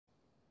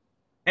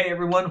Hey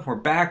everyone, we're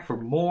back for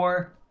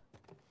more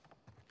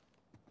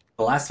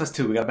The Last of Us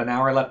 2. We got about an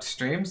hour left to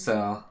stream,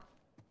 so...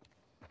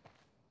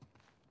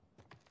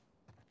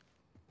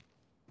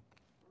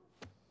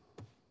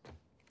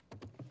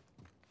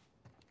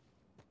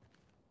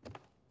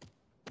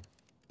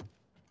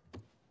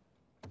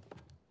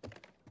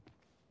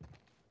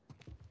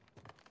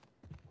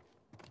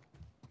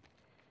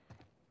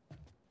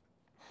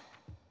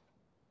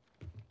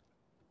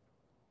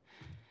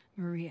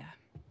 Maria,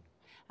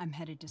 I'm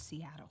headed to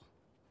Seattle.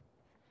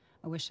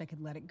 I wish I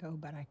could let it go,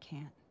 but I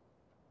can't.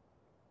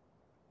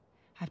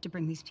 I have to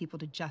bring these people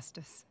to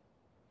justice.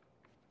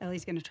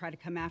 Ellie's gonna try to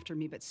come after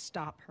me, but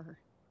stop her.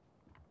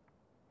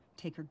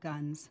 Take her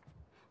guns,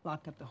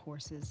 lock up the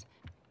horses,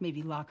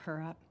 maybe lock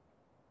her up.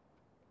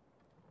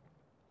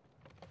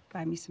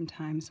 Buy me some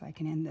time so I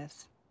can end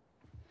this.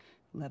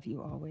 Love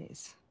you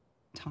always,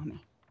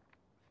 Tommy.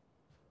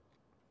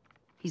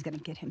 He's gonna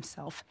get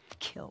himself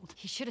killed.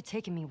 He should have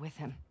taken me with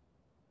him.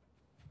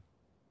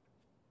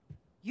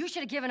 You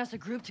should have given us a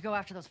group to go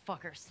after those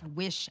fuckers. I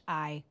wish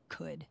I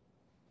could.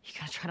 You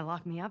gonna try to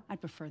lock me up? I'd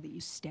prefer that you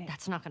stay.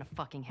 That's not gonna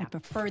fucking I happen.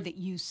 prefer that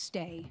you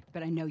stay,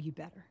 but I know you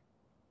better.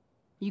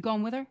 You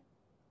going with her?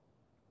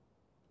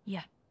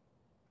 Yeah.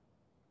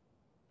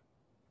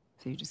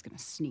 So you're just gonna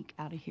sneak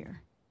out of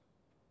here?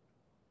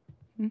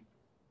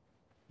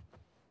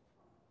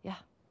 Yeah.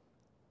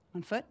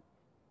 On foot?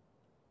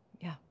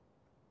 Yeah.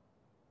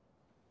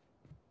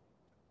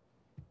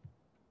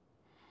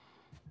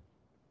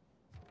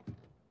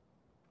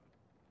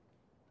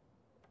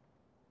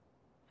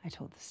 I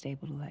told the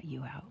stable to let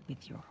you out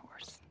with your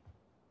horse.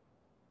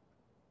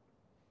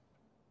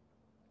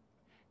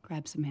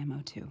 Grab some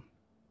ammo, too.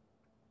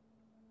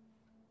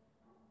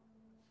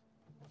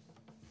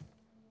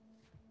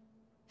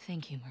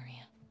 Thank you,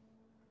 Maria.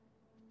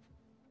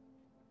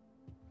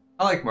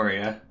 I like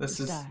Maria. This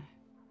is...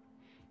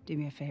 Do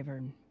me a favor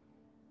and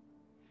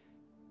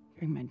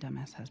bring my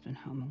dumbass husband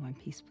home in one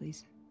piece,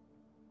 please.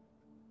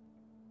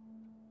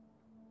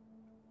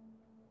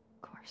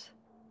 Of course.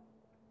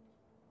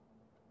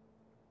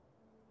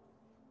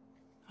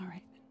 All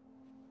right.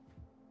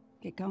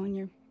 Get going.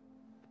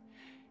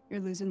 You're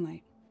losing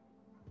light.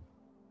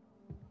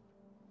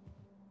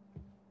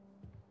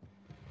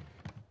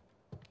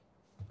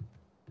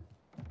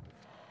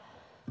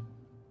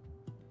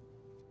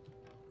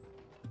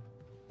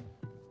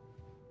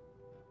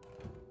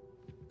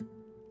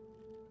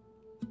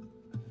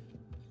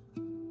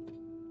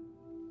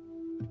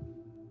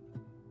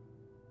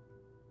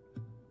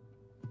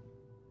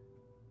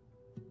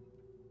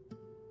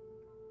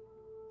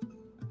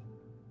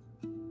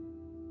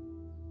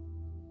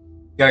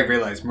 You gotta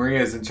realize,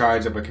 Maria is in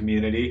charge of a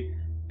community,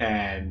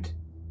 and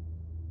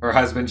her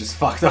husband just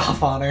fucked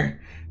off on her,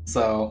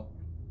 so...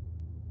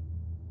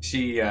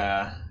 She's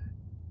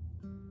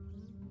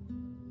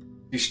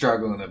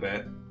struggling a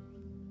bit.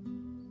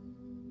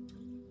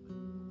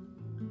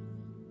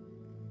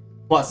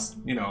 Plus,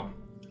 you know,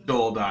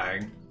 Joel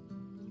dying.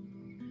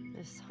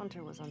 This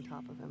hunter was on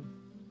top of him,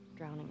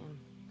 drowning him,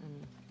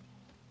 and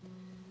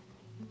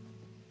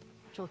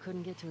Joel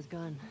couldn't get to his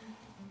gun.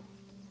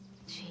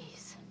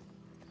 Jeez.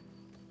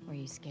 Were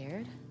you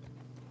scared?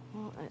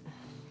 Well, I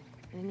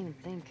didn't even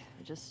think.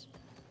 I just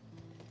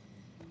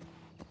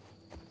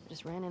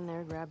ran in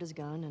there, grabbed his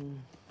gun,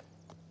 and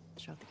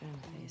shot the guy in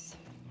the face.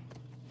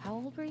 How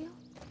old were you?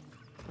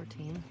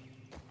 14.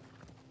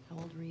 How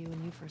old were you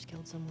when you first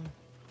killed someone?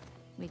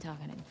 We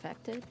talking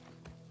infected?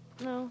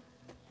 No.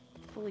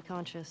 Fully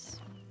conscious,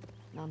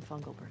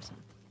 non-fungal person.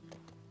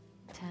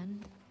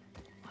 10?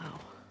 Wow.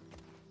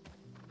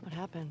 What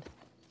happened?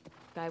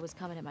 Guy was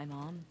coming at my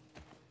mom.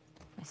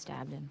 I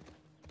stabbed him.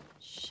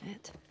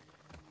 Shit.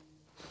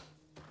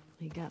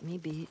 You got me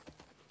beat.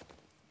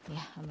 Yeah,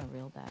 I'm a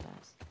real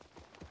badass.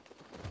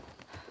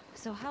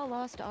 So how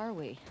lost are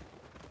we?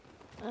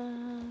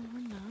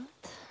 We're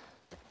not.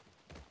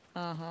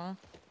 Uh-huh.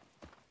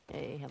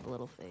 Hey, have a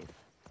little faith.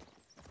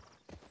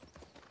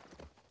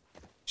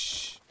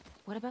 Shh.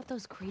 What about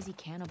those crazy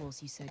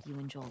cannibals you said you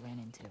and Joel ran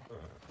into?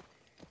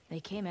 They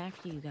came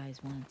after you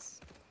guys once.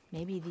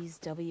 Maybe these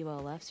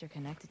WLFs are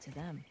connected to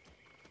them.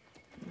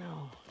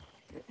 No.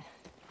 It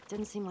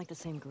didn't seem like the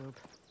same group.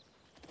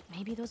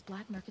 Maybe those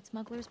black market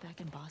smugglers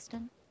back in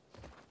Boston?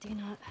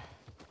 Dina,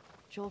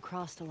 Joel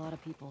crossed a lot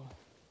of people.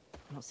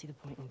 I don't see the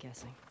point in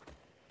guessing.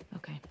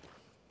 Okay.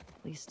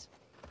 At least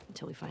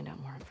until we find out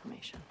more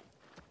information.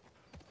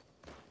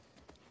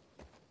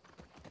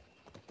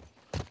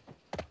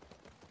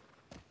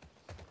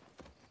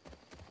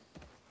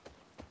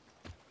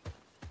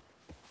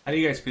 How do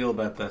you guys feel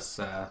about this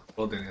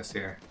wilderness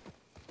here?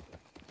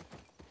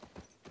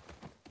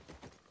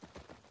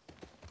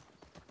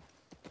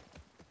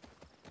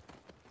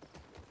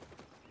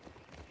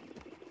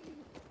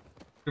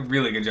 A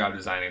really good job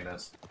designing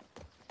this.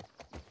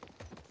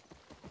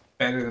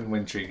 Better than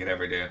Wintry could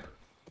ever do.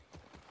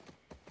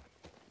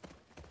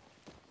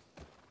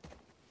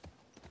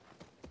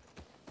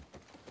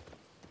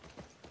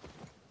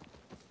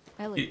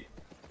 Ellie.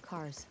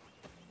 Cars.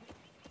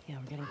 Yeah,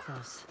 we're getting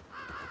close.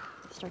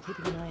 Start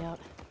keeping an eye out.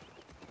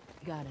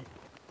 Got it.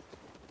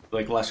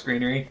 Like lush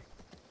greenery.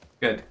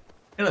 Good.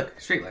 Hey, look,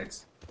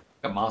 streetlights.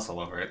 Got moss all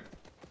over it.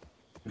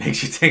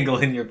 Makes you tingle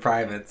in your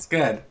privates.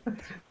 Good.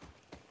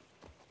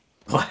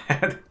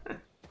 Glad.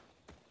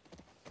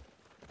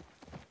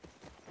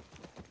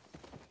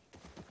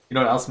 You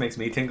know what else makes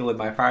me tingle in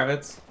my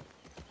privates?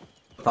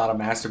 The thought of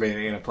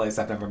masturbating in a place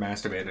I've never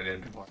masturbated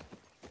in before.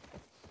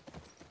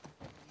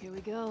 Here we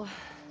go.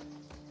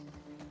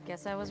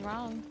 Guess I was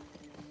wrong.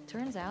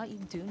 Turns out you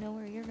do know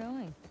where you're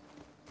going.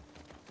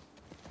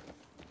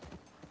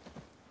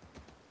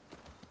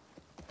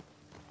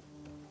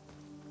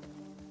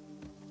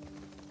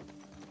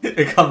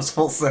 It comes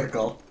full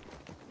circle.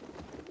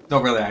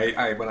 No, really,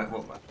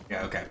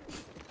 yeah, okay.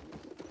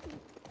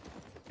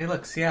 Hey,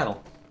 look,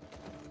 Seattle.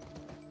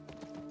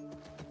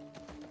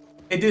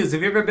 Hey, dudes,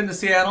 have you ever been to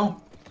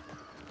Seattle?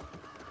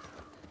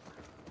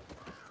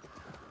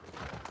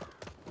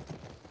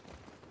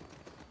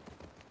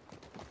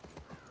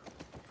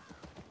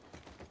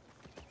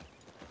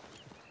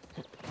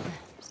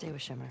 Stay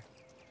with Shimmer.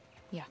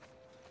 Yeah.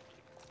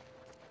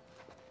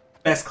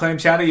 Best clam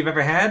chowder you've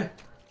ever had?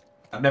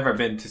 I've never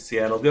been to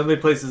Seattle. The only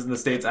places in the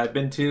States I've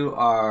been to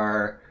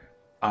are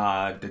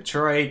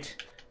Detroit,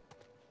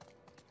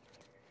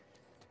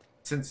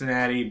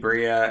 Cincinnati,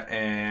 Brea,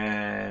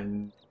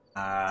 and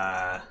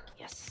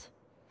Yes.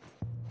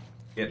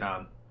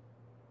 Vietnam.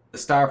 The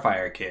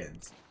Starfire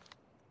Kids.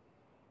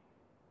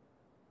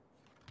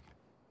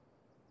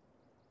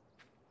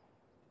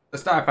 The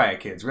Starfire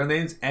Kids. Real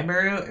names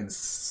Emiru and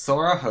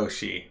Sora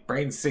Hoshi.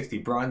 Brain 60,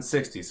 Bronze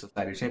 60,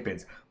 Society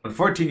Champions. When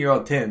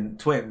 14-year-old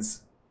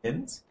twins.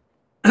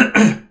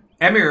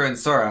 Emiru and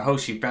Sora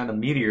Hoshi found a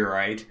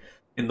meteorite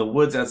in the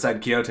woods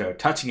outside Kyoto.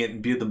 Touching it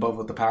imbued them both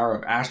with the power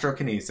of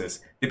astrokinesis,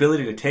 the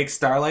ability to take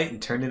starlight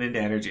and turn it into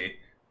energy.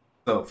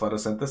 So,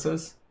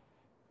 photosynthesis?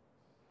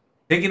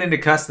 Taken into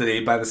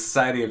custody by the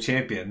Society of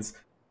Champions,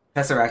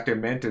 Tesseractor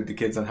mentored the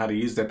kids on how to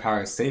use their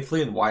powers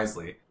safely and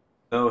wisely,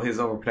 though his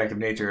overprotective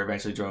nature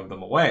eventually drove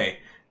them away.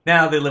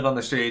 Now they live on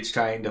the streets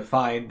trying to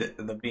find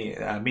the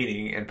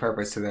meaning and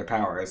purpose to their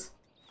powers.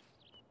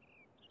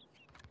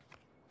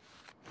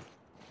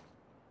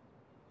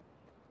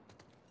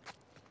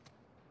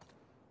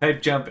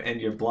 Type jump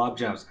and your blob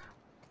jumps.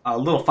 A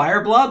little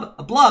fire blob?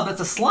 A blob? That's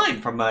a slime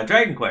from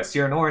Dragon Quest.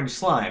 You're an orange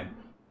slime.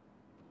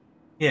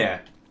 Yeah.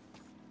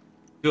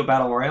 Do a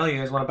battle royale? You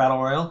guys want a battle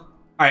royale?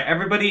 Alright,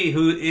 everybody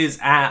who is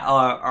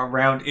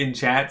around in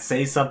chat,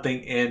 say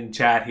something in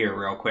chat here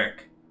real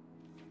quick.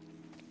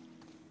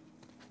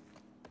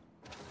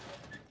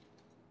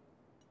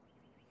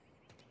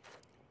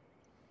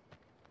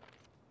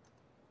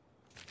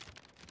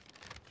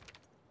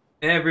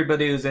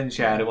 Everybody who's in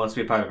chat who wants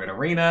to be a part of an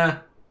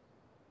arena.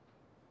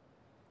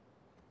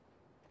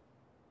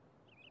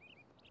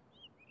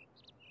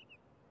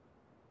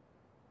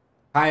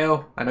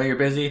 Kyo, I know you're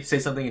busy. Say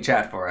something in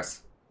chat for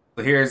us.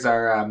 So here's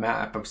our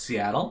map of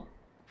Seattle.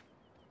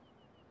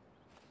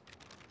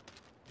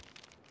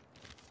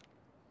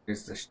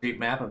 Here's the street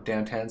map of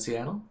downtown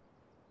Seattle.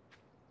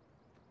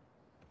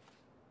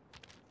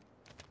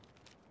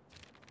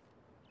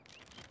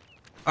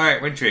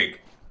 Alright, Wintrig.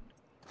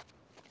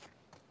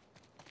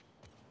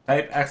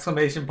 Type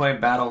exclamation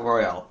point battle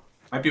royale.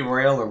 Might be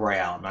royal or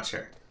royale, I'm not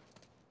sure.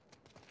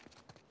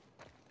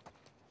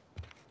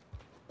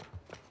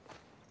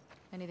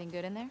 Anything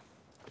good in there?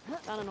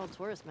 Found an old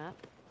tourist map.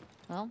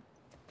 Well,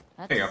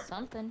 There you go. that's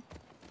something.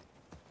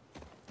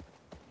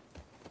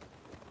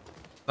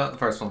 Oh, the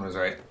first one was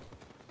right.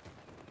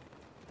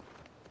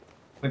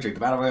 Wintrig, the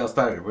battle royale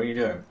started. What are you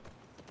doing?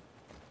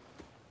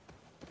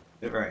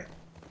 Did it right.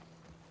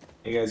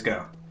 Here you guys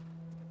go.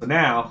 So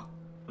now,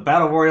 the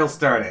battle royale's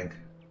starting.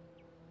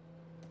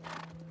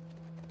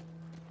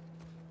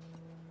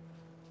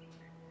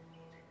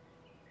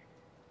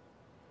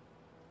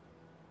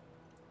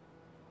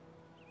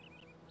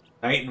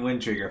 Knight and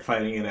Wintrig are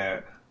fighting it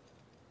out.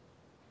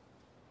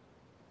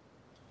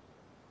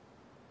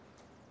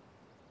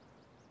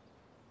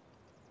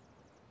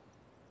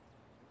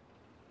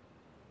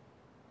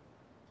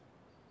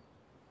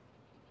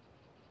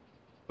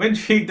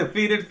 Wintrig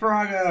defeated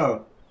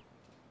Froggo!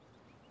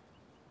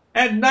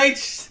 And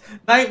Knight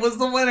was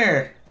the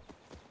winner!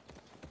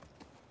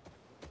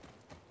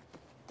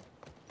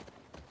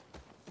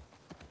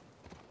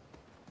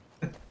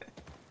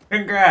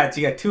 Congrats,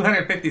 you got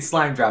 250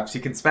 slime drops. You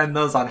can spend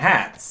those on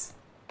hats.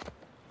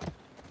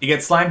 You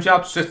get slime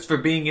drops just for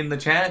being in the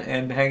chat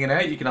and hanging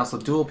out. You can also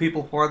duel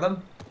people for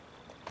them.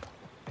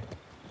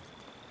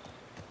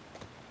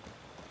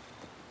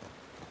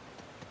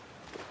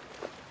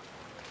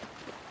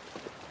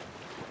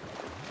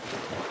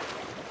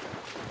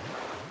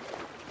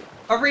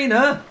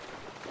 Arena!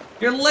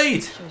 You're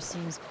late! Sure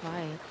seems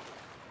quiet.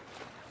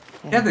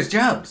 Yeah, there's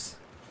jobs.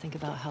 Think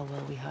about how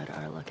well we hide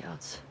our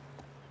lookouts.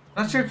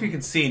 Not sure if you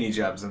can see any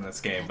jobs in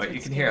this game, but you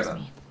can hear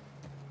them.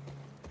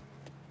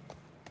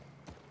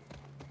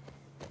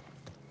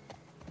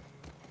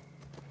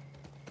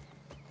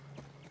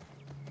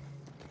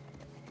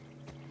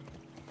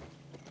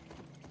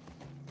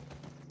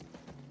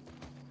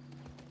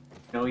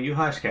 No, you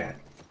hush, cat.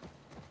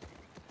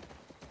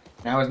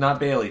 Now is not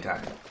Bailey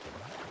time.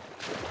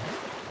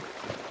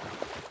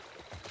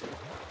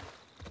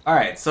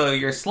 Alright, so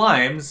your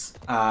slimes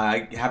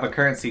have a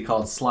currency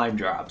called slime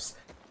drops.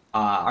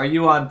 Are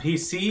you on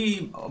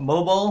PC,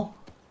 mobile?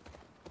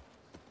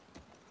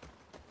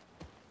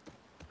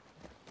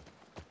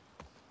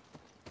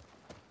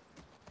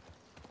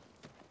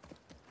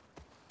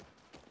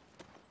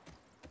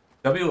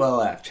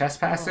 WLF,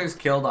 trespassers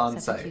killed on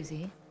Is that the site.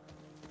 QZ?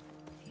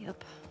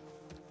 Yep.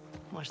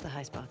 Watch the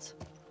high spots.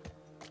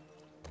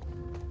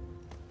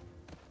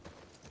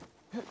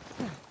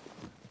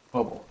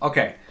 Mobile.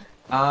 Okay.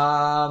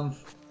 Not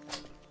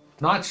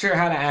sure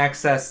how to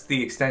access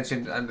the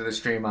extension under the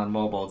stream on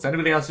mobile. Is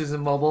anybody else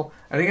using mobile?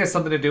 I think it has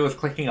something to do with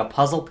clicking a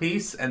puzzle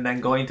piece and then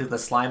going to the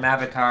slime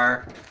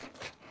avatar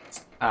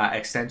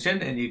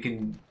extension, and you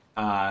can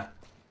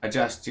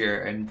adjust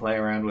your and play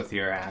around with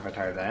your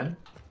avatar then.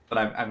 But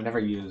I've never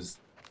used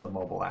the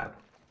mobile app.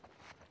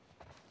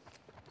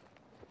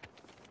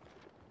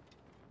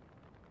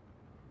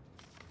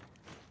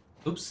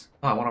 Oops.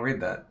 Oh, I want to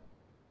read that.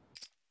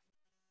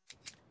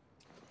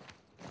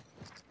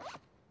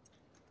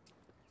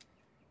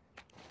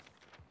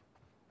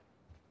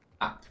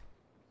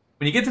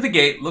 When you get to the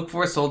gate, look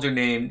for a soldier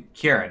named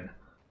Kieran.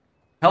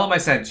 Tell him I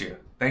sent you.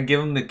 Then give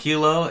him the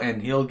kilo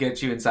and he'll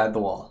get you inside the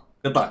wall.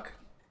 Good luck.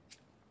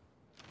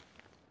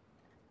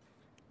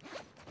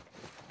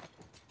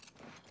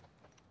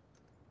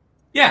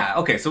 Yeah,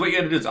 okay, so what you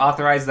gotta do is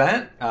authorize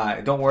that.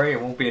 Don't worry, it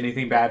won't be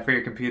anything bad for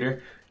your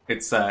computer.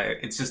 It's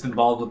just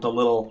involved with the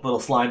little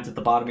slimes at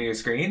the bottom of your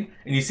screen.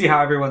 And you see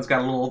how everyone's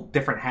got a little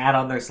different hat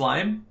on their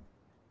slime?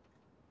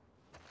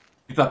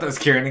 You thought that was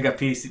Kieran and got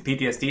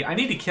PTSD? I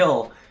need to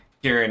kill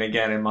Kieran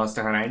again in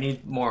Monster Hunter. I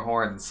need more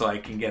horns so I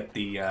can get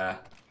the so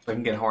I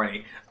can get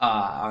horny.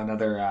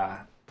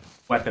 Another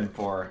weapon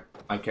for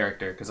my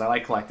character because I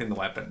like collecting the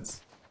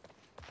weapons.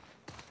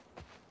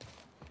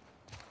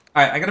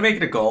 All right, I gotta make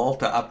it a goal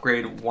to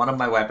upgrade one of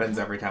my weapons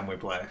every time we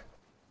play.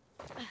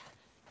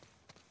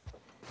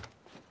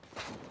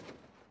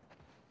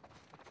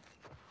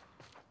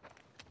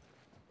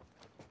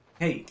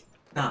 Hey,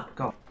 nah,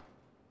 go.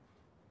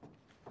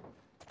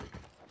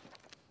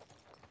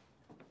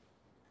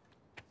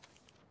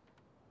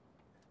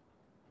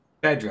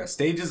 Fedra,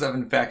 stages of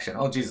infection.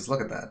 Oh, Jesus,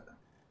 look at that.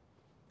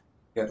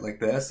 Get like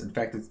this.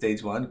 Infected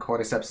stage 1.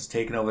 Cordyceps has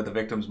taken over the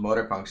victim's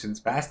motor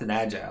functions. Fast and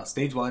agile.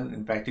 Stage 1.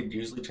 Infected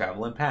usually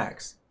travel in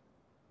packs.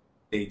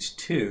 Stage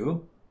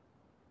 2.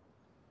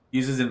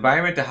 Uses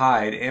environment to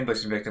hide,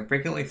 ambush the victim,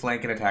 frequently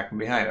flank and attack from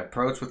behind.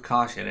 Approach with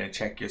caution and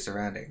check your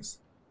surroundings.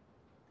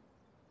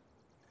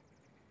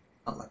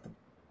 I'll let them.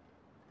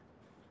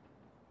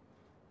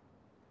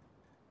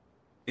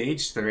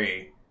 Stage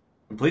 3.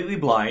 Completely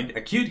blind,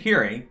 acute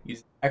hearing,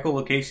 use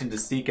echolocation to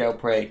seek out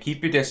prey.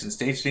 Keep your distance.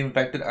 Stage 3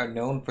 infected are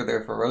known for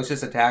their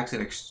ferocious attacks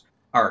and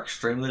are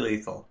extremely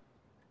lethal.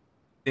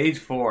 Stage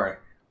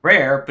 4.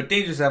 Rare but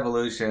dangerous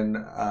evolution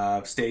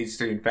of Stage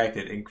 3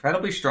 infected.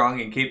 Incredibly strong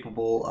and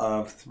capable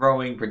of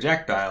throwing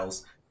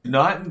projectiles. Do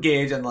not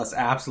engage unless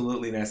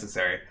absolutely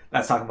necessary.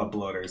 That's talking about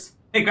bloaters.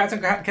 Hey, congrats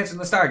on catching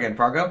the star again,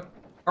 Froggo.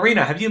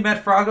 Arena, have you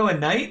met Froggo and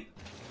Knight?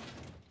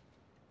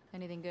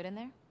 Anything good in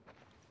there?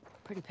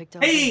 Pretty picked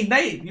up. Hey,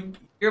 Knight!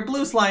 You're a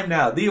blue slime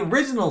now. The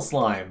original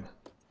slime.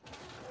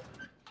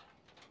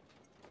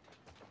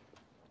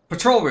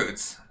 Patrol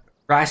routes.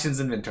 Rations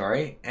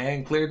inventory.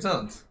 And cleared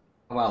zones.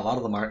 Oh, wow, a lot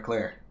of them aren't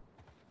clear.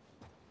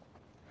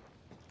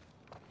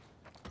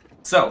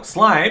 So,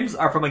 slimes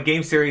are from a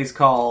game series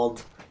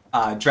called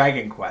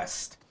Dragon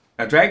Quest.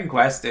 Now, Dragon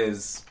Quest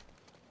is,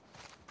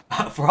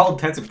 for all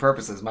intents and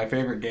purposes, my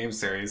favorite game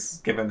series,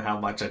 given how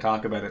much I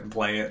talk about it and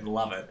play it and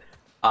love it.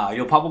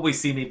 You'll probably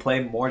see me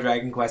play more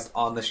Dragon Quest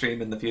on the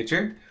stream in the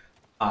future.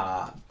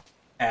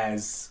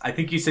 As I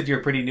think you said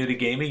you're pretty new to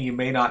gaming, you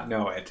may not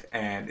know it,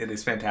 and it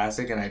is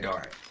fantastic and I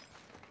adore it.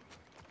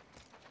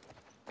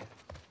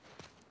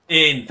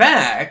 In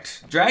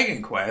fact,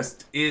 Dragon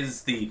Quest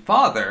is the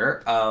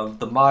father of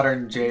the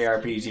modern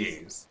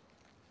JRPGs.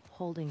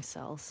 Holding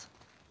cells.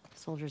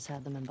 Soldiers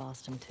had them in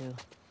Boston too.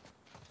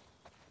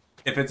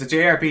 If it's a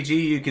JRPG,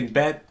 you can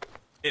bet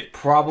it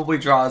probably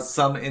draws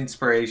some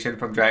inspiration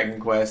from Dragon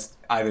Quest,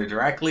 either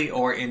directly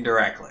or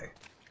indirectly.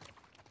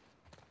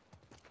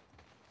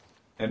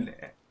 And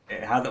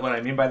what I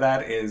mean by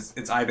that is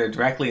it's either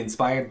directly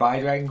inspired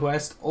by Dragon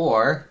Quest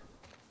or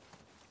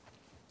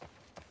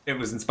it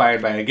was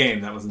inspired by a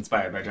game that was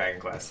inspired by Dragon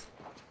Quest.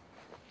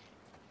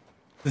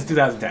 Since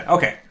 2010.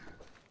 Okay.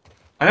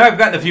 I know I've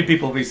gotten a few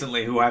people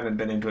recently who haven't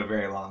been into it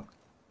very long.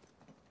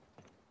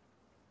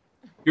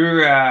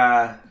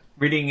 You're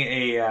reading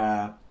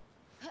a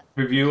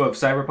review of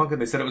Cyberpunk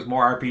and they said it was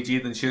more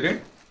RPG than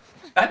shooter.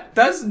 That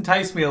does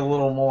entice me a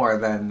little more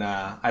than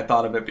I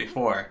thought of it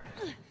before.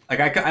 Like,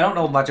 I don't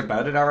know much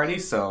about it already,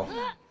 so...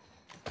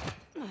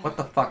 What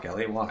the fuck,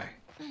 Ellie? Why?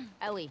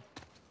 Ellie,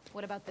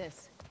 what about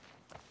this?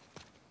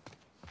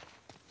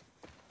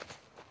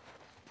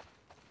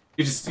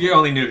 You're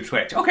only new to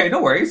Twitch. Okay,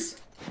 no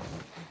worries.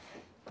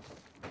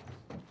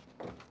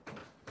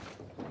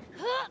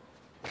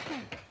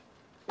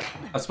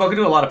 I've spoken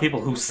to a lot of people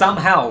who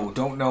somehow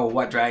don't know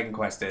what Dragon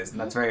Quest is, and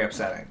that's very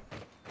upsetting.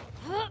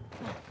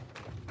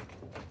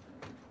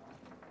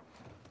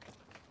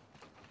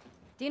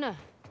 Dina,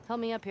 help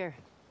me up here.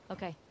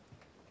 Okay.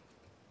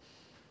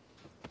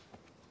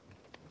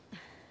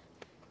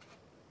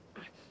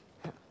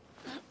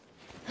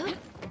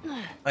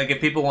 Like, if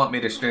people want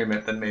me to stream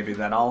it, then maybe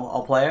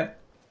I'll play it.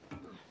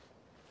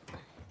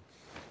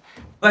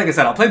 Like I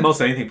said, I'll play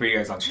most anything for you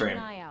guys on Keep stream.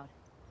 an eye out.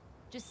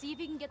 Just see if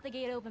you can get the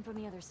gate open from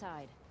the other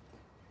side.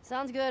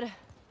 Sounds good.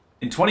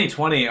 In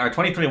 2020 or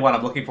 2021,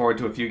 I'm looking forward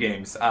to a few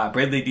games.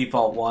 Bravely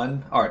Default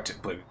 1 or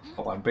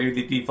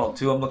Bravely Default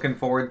 2. I'm looking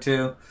forward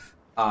to.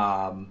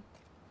 Fuck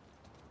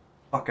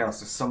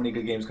else? There's so many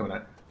good games coming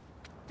out.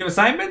 Give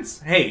assignments?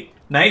 Hey,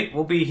 Knight,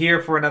 we'll be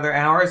here for another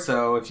hour,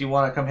 so if you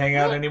want to come hang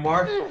out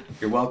anymore,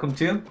 you're welcome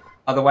to.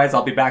 Otherwise,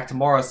 I'll be back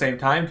tomorrow, same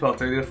time,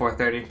 12:30 to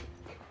 4:30.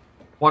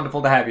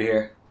 Wonderful to have you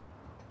here.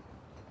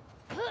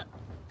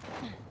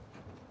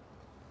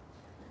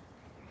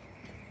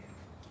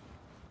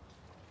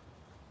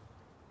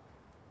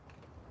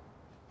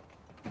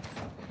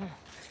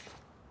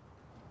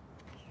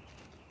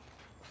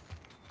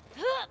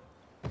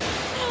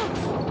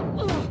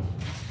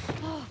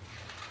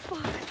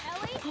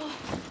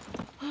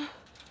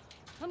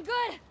 I'm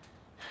good.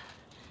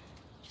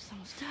 Just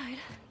almost died.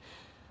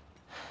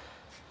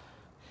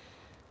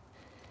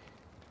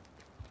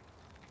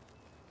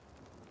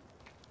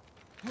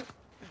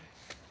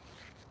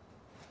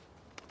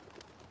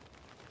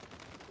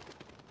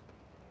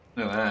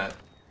 Look at that.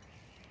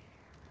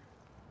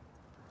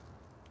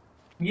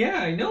 Yeah,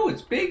 I know,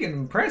 it's big and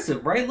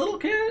impressive, right, little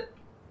cat?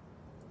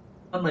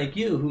 Unlike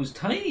you, who's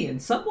tiny and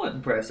somewhat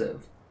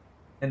impressive.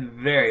 And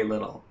very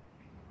little.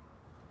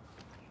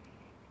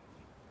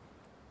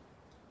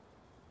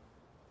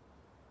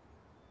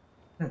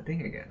 That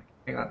thing again.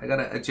 Hang on, I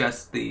gotta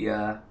adjust the,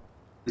 I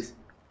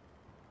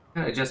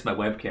gotta adjust my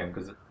webcam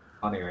because it's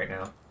funny right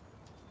now.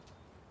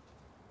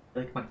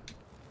 Like, come on.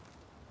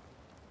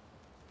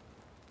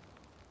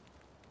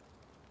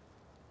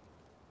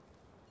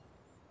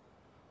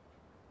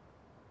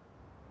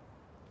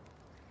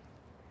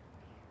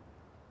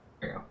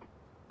 There you go.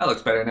 That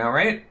looks better now,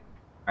 right?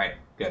 Alright,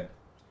 good.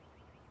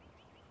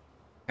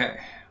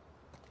 Okay.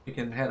 We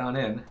can head on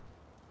in.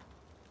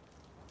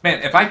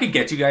 Man, if I could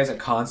get you guys a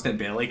constant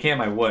Bailey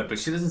cam, I would, but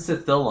she doesn't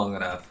sit still long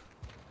enough.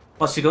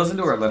 Plus, she goes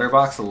into her litter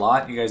box a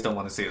lot. You guys don't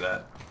want to see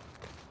that.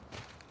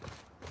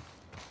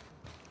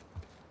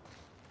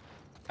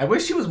 I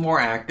wish she was more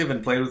active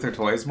and played with her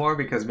toys more,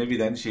 because maybe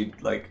then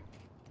she'd, like,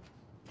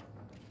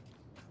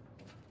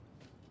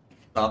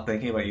 stop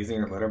thinking about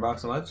using her litter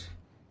box so much.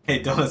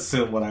 Hey, don't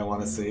assume what I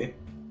want to see.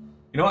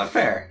 You know what?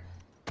 Fair.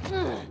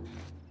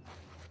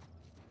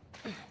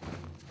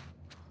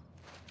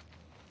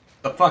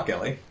 The fuck,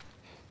 Ellie?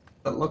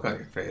 That look on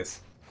your face.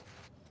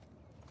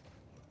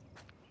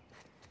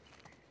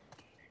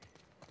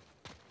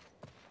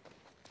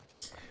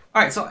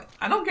 Alright, so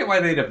I don't get why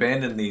they'd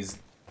abandon these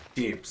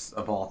jeeps,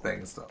 of all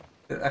things, though.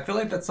 I feel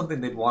like that's something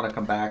they'd want to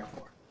come back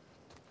for.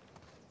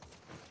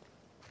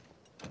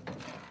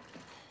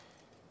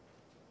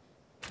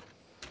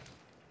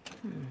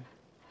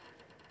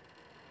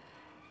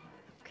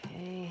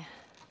 Okay,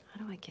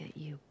 how do I get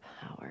you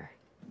power?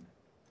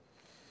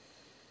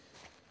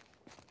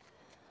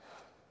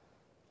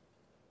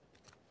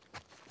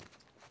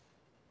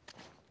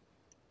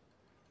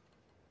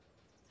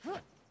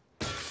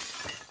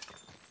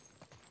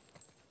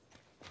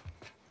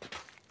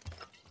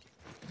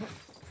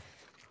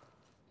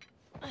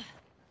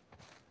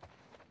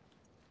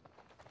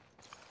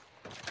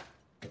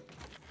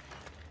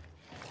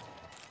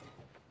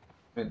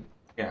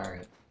 Yeah,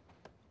 alright.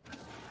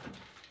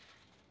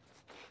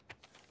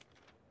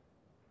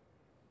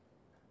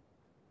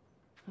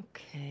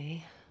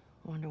 Okay,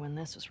 wonder when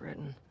this was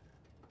written.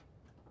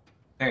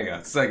 There you go.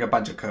 It's like a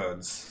bunch of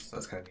codes. So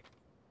that's kind of neat.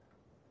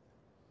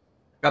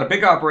 Got a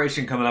big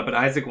operation coming up, and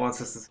Isaac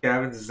wants us to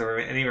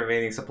scavenge any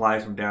remaining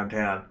supplies from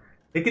downtown.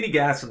 Take any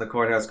gas from the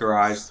courthouse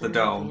garage, the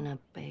dome. Saravina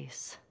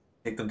base.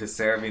 Take them to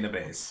Saravina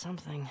Base.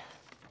 Something.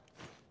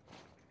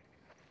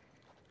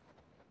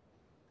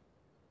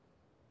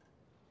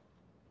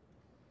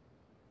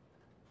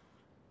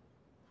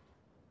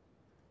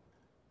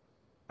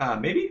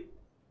 Maybe?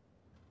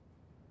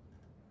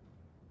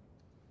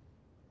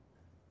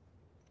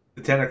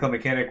 The tentacle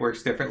mechanic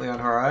works differently on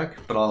Harak,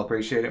 but I'll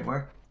appreciate it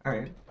more.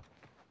 Alright.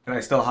 Can I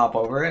still hop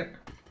over it?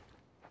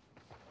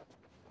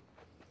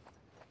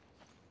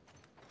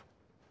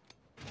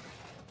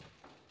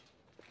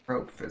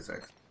 Rope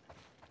physics.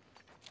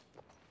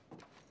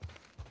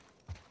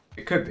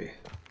 It could be.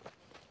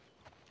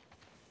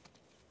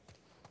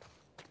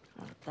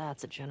 Oh,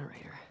 that's a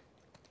generator.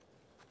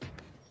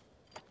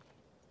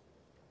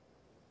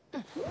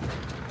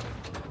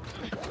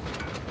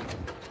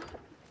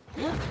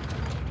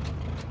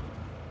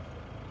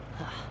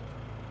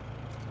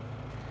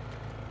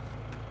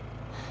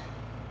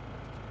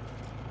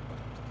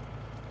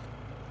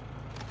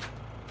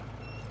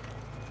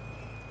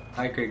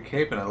 High-grade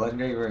cape and a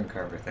legendary rune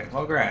carver thing.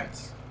 Well,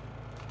 grats.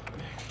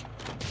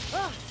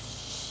 Oh,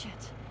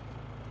 shit.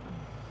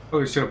 Oh,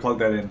 we should have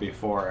plugged that in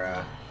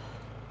before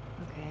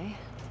Okay.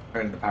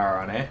 turning the power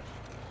on, eh?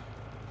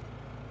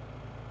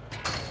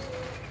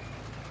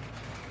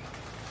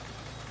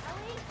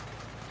 Ellie!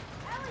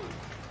 Ellie!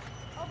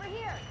 Over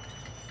here!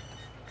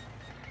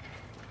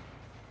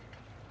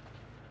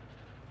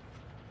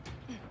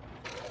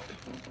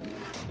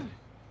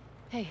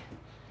 Hey,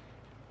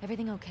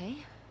 everything okay?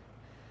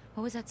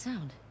 What was that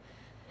sound?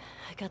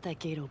 I got that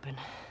gate open.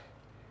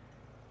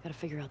 Gotta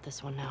figure out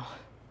this one now.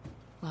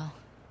 Well,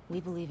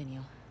 we believe in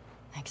you.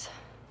 Thanks.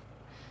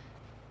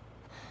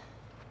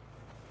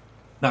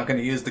 Not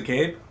gonna use the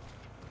cape?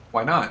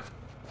 Why not?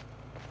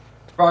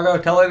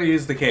 Sprago, tell her to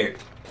use the cape.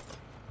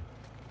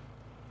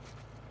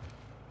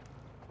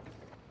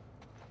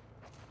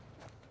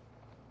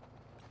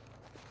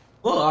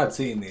 A little odd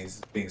seeing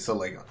these being so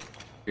like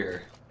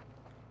here.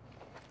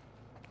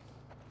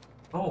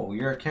 Oh,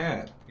 you're a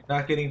cat. You're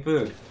not getting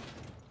food.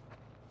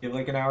 You have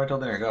like an hour till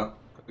dinner. Go.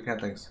 Put the cat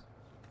things.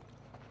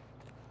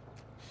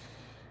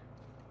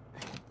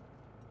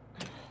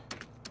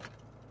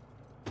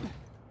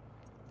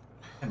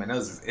 Man, my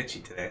nose is itchy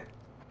today.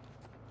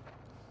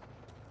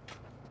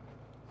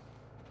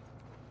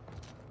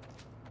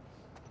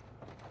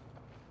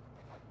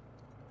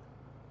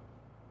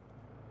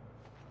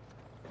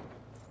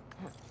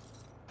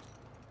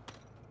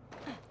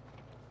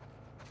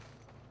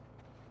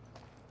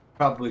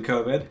 Probably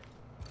COVID.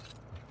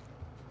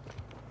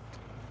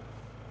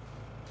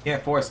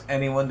 Can't force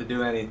anyone to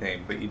do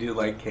anything, but you do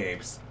like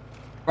capes.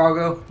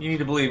 Fargo, you need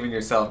to believe in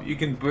yourself. You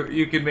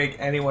can make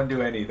anyone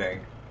do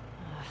anything.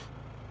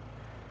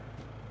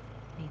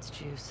 Needs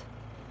juice.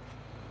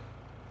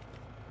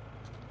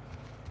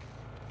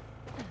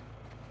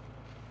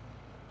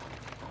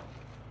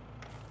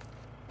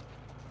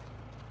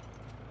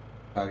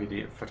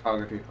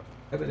 Photography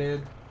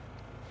prohibited.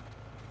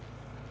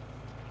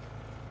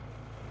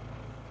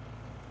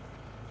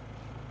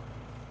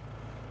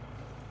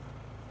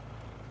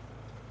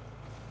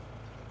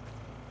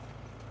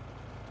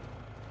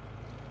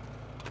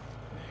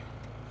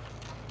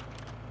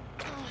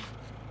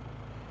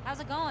 How's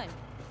it going?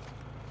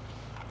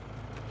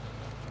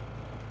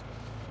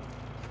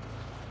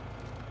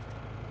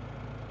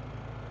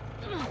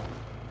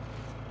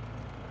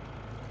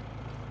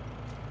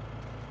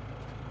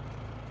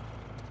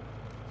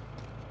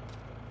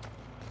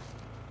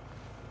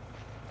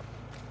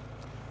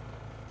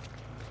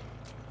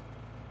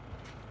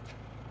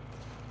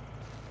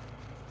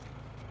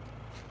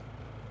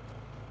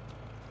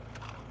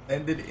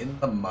 Landed in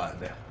the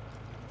mud.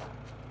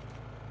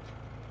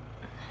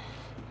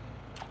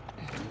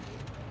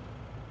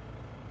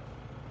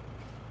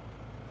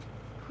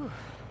 Whew.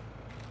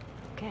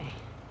 Okay.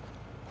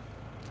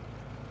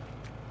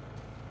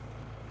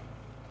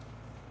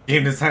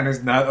 Game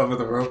designer's not over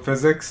the rope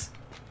physics.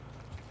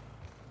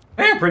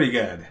 They're pretty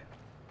good.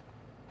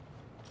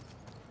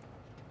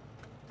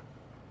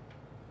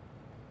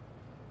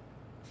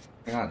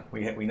 Hang on,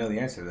 we know the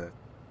answer to that.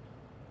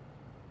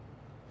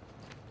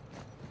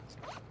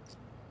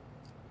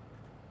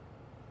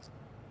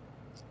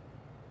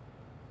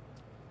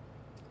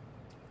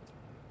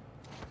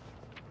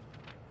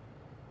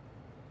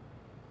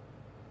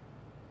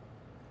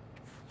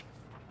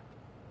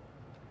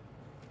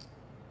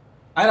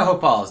 Idaho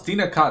Falls.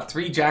 Dina caught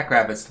 3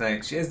 jackrabbits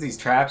tonight. She has these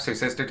traps her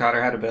sister taught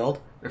her how to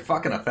build. They're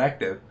fucking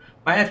effective.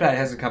 My iPad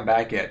hasn't come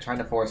back yet, trying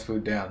to force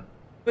food down.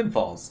 Twin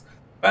Falls.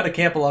 Found a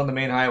camp along the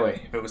main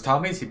highway. If it was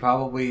Tommy's, he's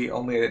probably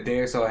only a day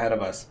or so ahead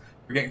of us.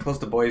 We're getting close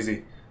to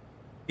Boise.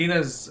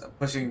 Dina's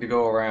pushing to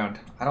go around.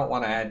 I don't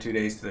want to add 2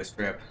 days to this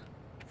trip.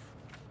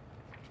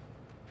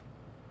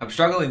 I'm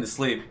struggling to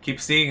sleep.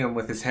 Keep seeing him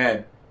with his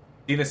head.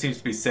 Dina seems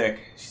to be sick.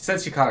 She said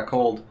she caught a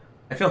cold.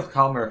 I feel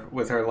calmer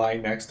with her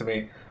lying next to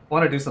me. I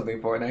want to do something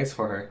nice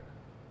for her.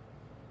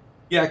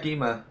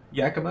 Yakima.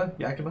 I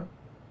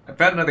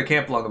found another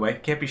camp along the way.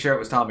 Can't be sure it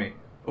was Tommy.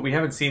 But we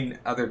haven't seen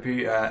other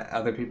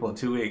people in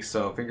 2 weeks,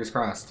 so fingers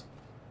crossed.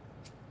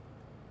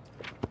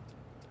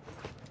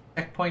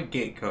 Checkpoint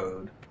gate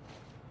code.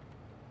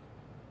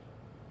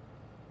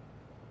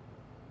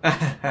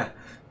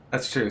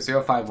 That's true.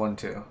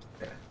 0512.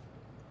 Yeah.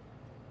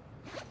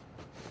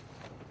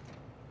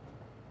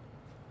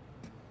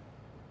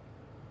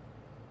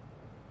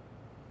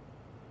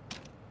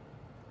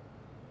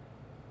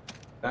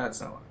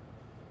 That's not one.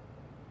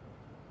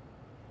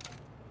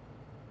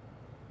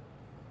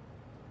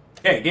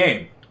 Okay,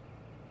 game.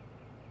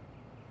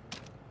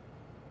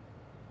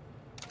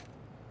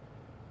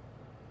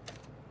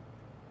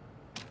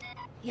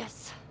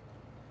 Yes.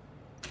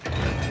 Well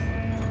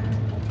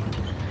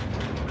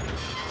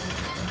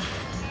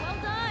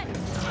done!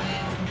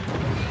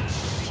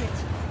 Shit.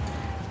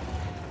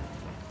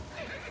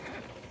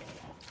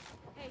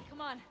 Hey, come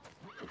on.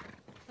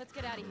 Let's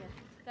get out of here.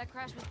 That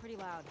crash was pretty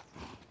loud.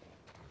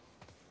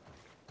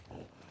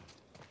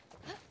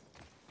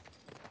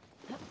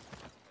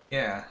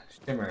 Yeah,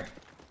 shimmer.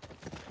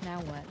 Now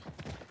what?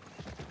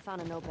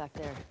 Found a note back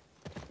there.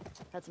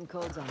 Had some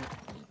codes on it.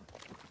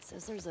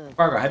 Says there's a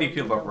Fargo, how do you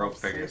feel about rope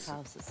safe figures?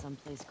 house at some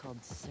place called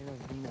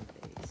Saravina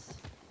Base.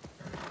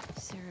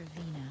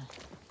 Saravina.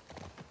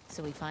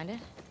 So we find it?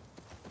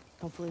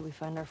 Hopefully we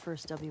find our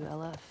first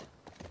WLF.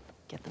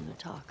 Get them to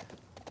talk.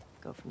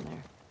 Go from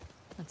there.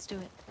 Let's do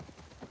it.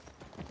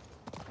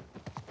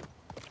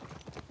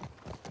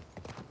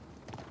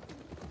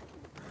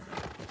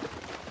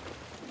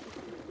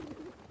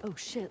 Oh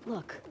shit,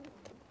 look.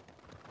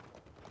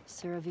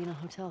 Saravina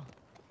Hotel. Well,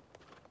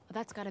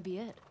 that's gotta be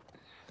it.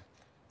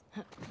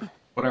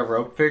 What are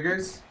rope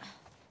figures?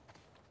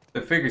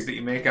 The figures that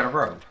you make out of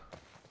rope.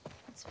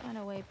 Let's find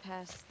a way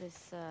past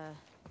this,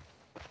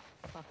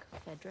 fuck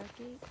Fedra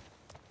gate.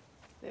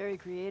 Very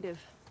creative.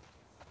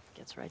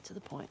 Gets right to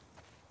the point.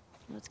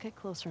 Let's get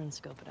closer and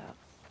scope it out.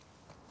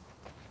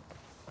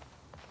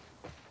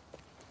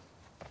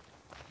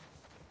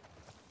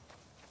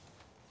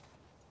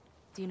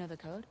 Do you know the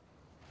code?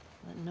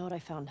 That note I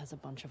found has a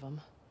bunch of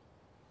them.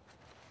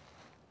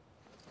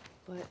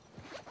 But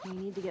we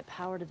need to get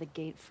power to the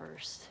gate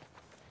first.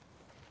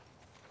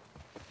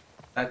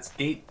 That's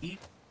gate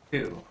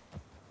E2.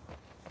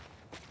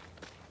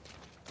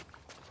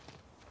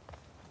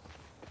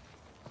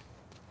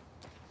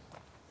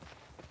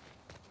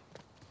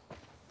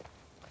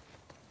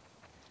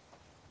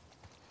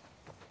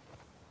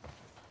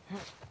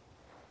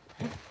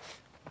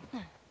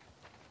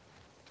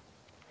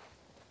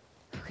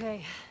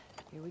 Okay,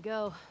 here we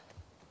go.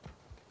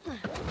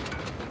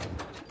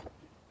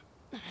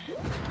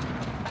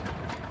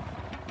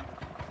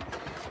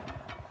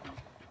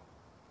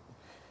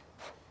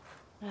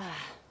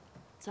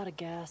 It's out of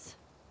gas.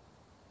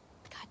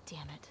 God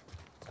damn it.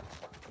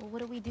 Well,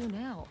 what do we do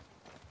now?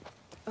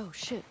 Oh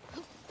shit.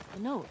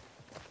 The note.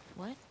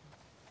 What?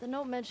 The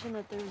note mentioned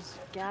that there's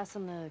gas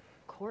in the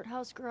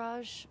courthouse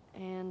garage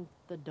and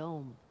the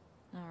dome.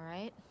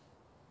 Alright.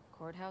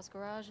 Courthouse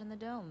garage and the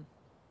dome.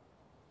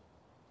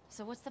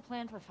 So what's the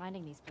plan for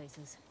finding these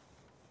places?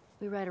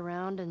 We ride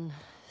around and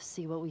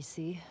see what we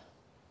see.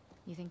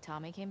 You think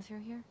Tommy came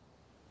through here?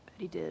 Bet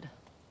he did.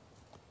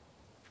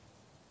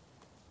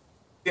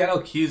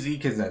 Seattle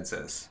QZ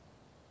consensus.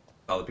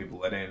 All the people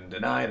let in,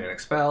 denied, and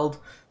expelled.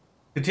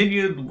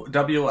 Continued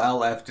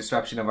WLF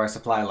disruption of our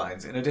supply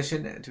lines, in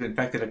addition to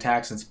infected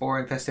attacks and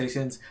spore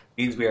infestations,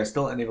 means we are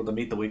still unable to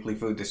meet the weekly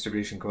food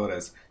distribution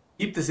quotas.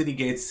 Keep the city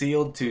gates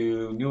sealed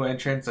to new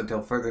entrants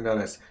until further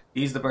notice.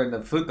 Ease the burden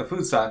of the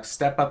food stocks,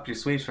 step up your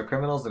sweeps for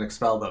criminals, and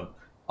expel them.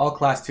 All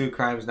Class 2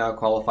 crimes now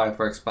qualify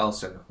for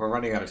expulsion. We're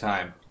running out of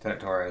time.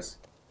 Lieutenant Torres.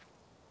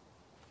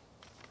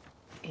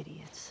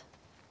 Idiots.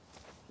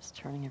 Just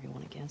turning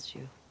everyone against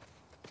you.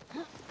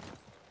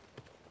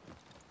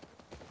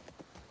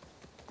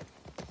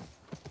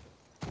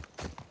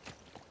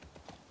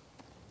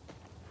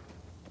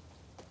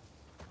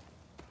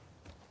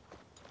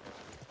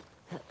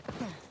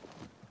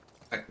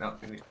 No,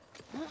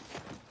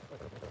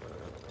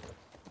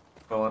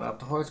 going up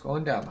the horse,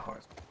 going down the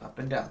horse, up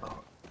and down the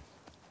horse.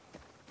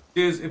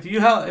 Dudes,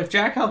 if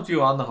Jack helped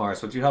you on the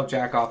horse, would you help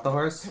Jack off the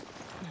horse?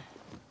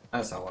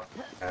 That's not what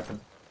happened.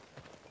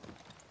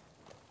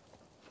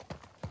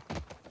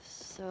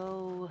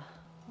 So,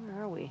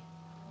 where are we?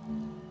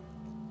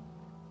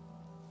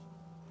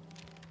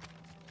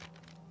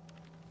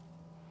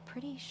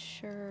 Pretty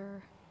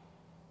sure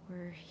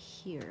we're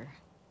here.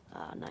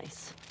 Ah,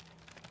 nice.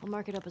 I'll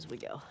mark it up as we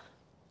go.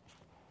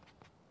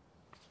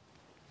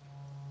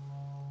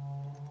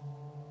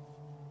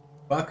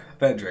 Buck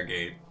Fedra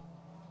Gate.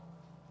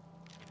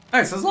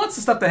 Alright, so there's lots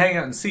of stuff to hang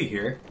out and see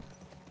here.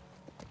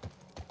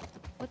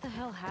 What the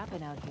hell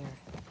happened out here?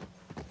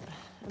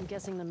 I'm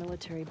guessing the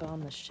military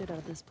bombed the shit out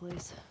of this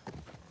place.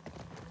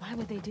 Why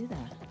would they do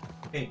that?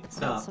 Hey, Well,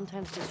 stop.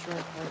 sometimes destroy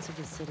parts of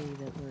the city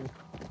that were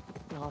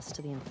lost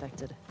to the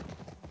infected.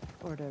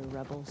 Or to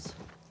rebels.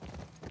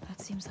 That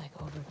seems like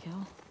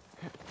overkill.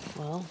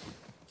 Well,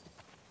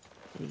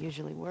 it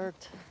usually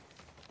worked.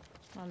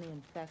 On the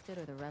infected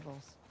or the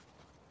rebels?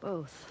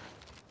 Both.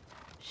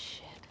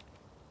 Shit.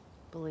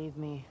 Believe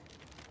me.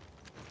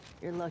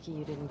 You're lucky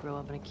you didn't grow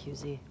up in a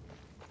QZ.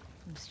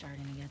 I'm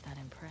starting to get that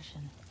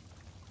impression.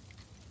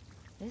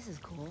 This is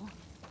cool.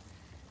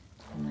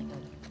 In like a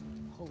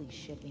holy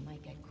shit, we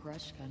might get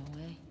crushed kind of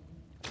way.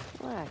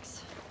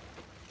 Relax.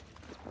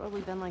 It's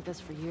probably been like this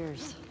for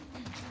years.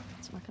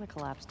 It's not gonna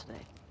collapse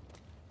today.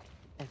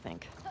 I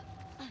think.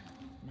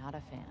 Not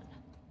a fan.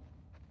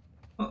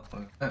 Oh,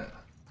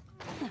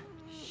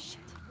 Shit.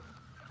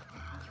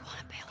 You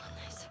wanna bail on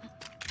this?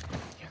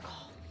 Your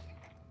call.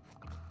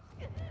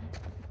 They're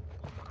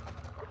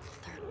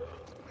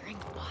wearing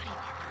body armor.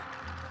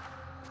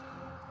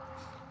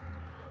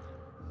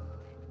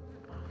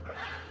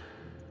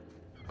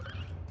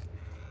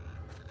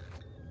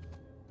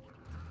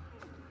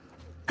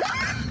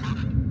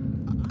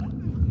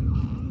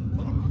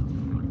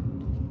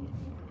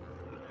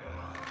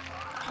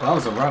 well, that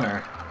was a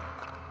runner.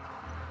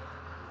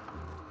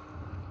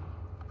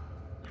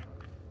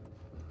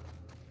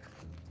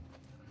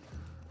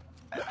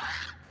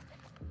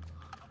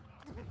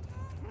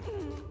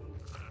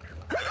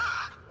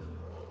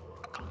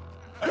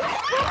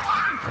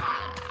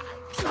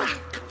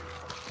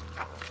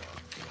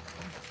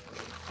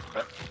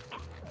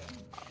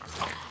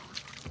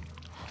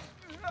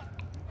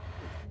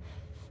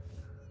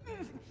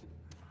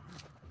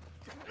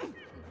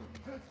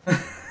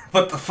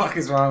 What the fuck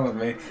is wrong with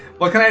me?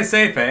 What can I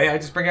say, Faye? I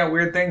just bring out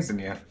weird things in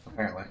you,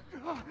 apparently.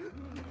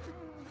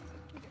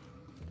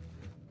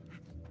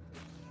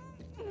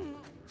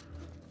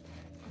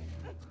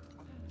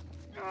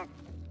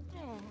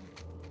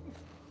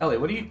 Ellie,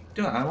 what are you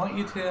doing? I want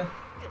you to...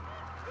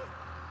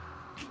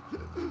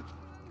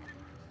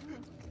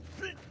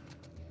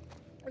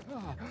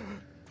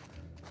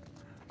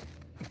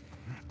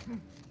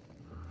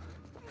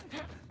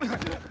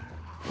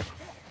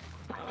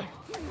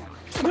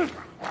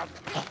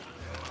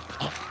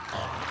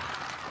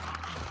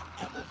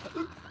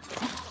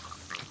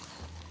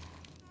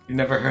 You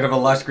never heard of a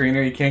lush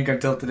greenery kink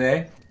until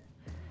today?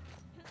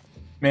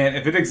 Man,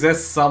 if it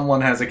exists,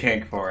 someone has a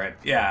kink for it.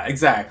 Yeah,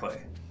 exactly.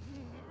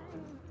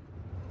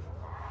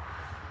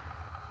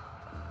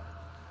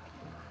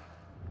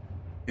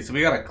 Okay, so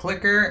we got a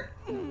clicker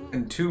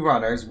and 2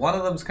 runners. One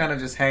of them's kind of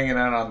just hanging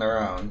out on their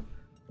own.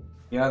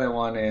 The other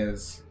one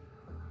is...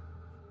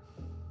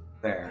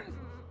 there.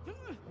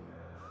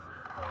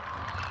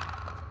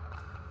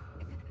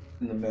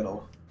 In the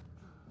middle.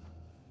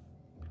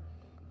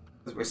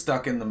 Because we're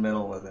stuck in the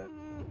middle with it.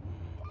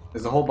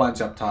 There's a whole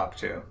bunch up top,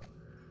 too.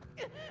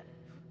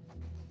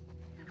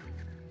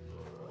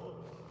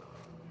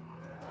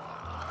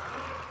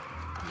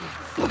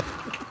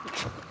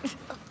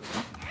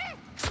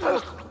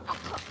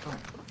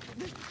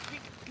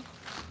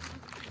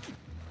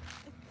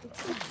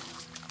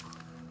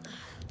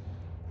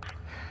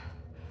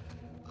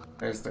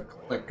 There's the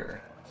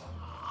clicker.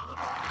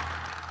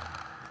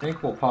 I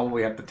think we'll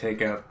probably have to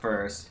take out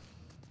first.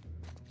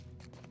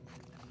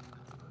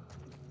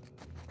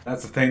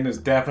 That's the thing, there's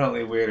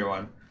definitely a weirder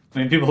one. I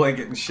mean, people like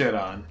getting shit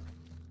on.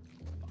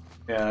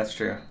 Yeah, that's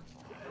true.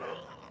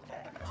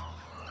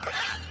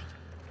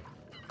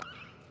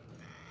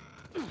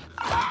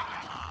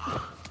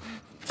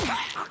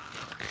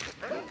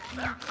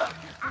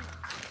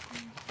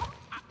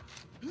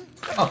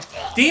 Oh,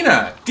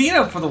 Dina!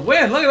 Dina for the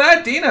win! Look at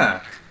that,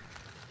 Dina!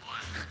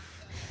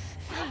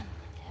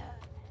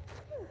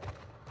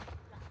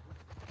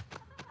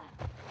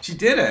 She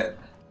did it!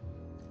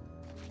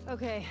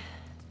 Okay.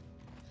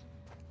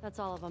 That's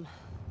all of them.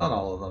 Not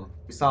all of them.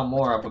 We saw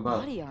more up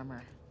above. Body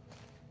armor.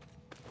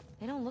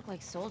 They don't look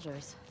like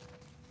soldiers.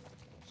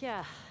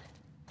 Yeah.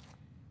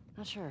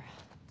 Not sure.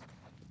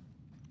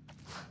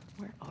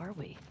 Where are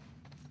we?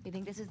 You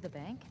think this is the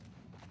bank?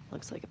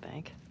 Looks like a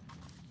bank.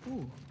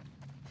 Ooh,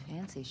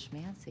 fancy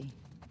schmancy.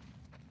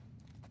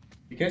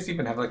 You guys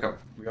even have like a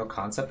real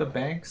concept of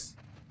banks?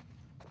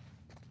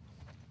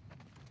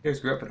 You guys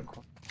grew up in a...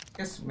 I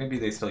guess maybe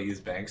they still use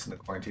banks in the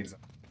quarantine zone.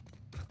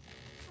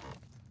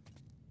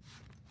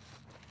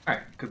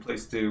 Alright, good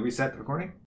place to reset the recording.